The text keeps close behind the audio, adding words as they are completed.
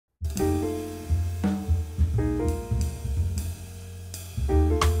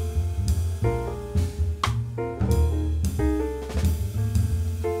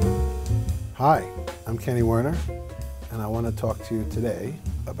Hi, I'm Kenny Werner, and I want to talk to you today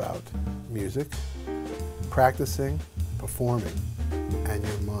about music, practicing, performing, and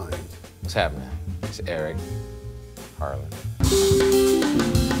your mind. What's happening? It's Eric, Harland.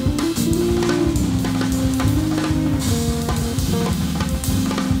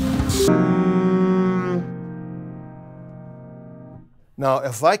 Now,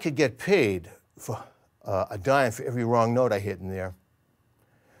 if I could get paid for a dime for every wrong note I hit in there,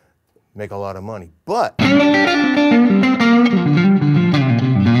 make a lot of money. But and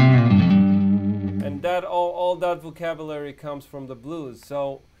that all that vocabulary comes from the blues.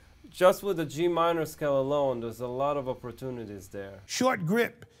 So just with the G minor scale alone, there's a lot of opportunities there. Short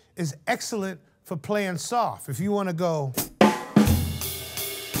grip is excellent for playing soft. If you want to go.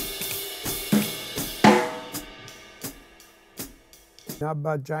 How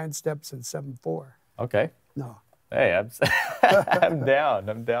about giant steps in 7/4? Okay. No. Hey, I'm down.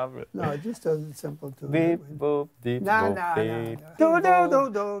 I'm down with it. No, it just doesn't simple to Beep, boop, deep, Nah, boop, nah, beep.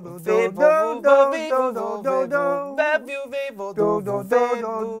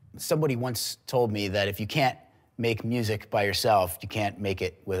 nah. Somebody once told me that if you can't make music by yourself, you can't make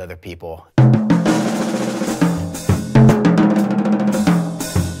it with other people.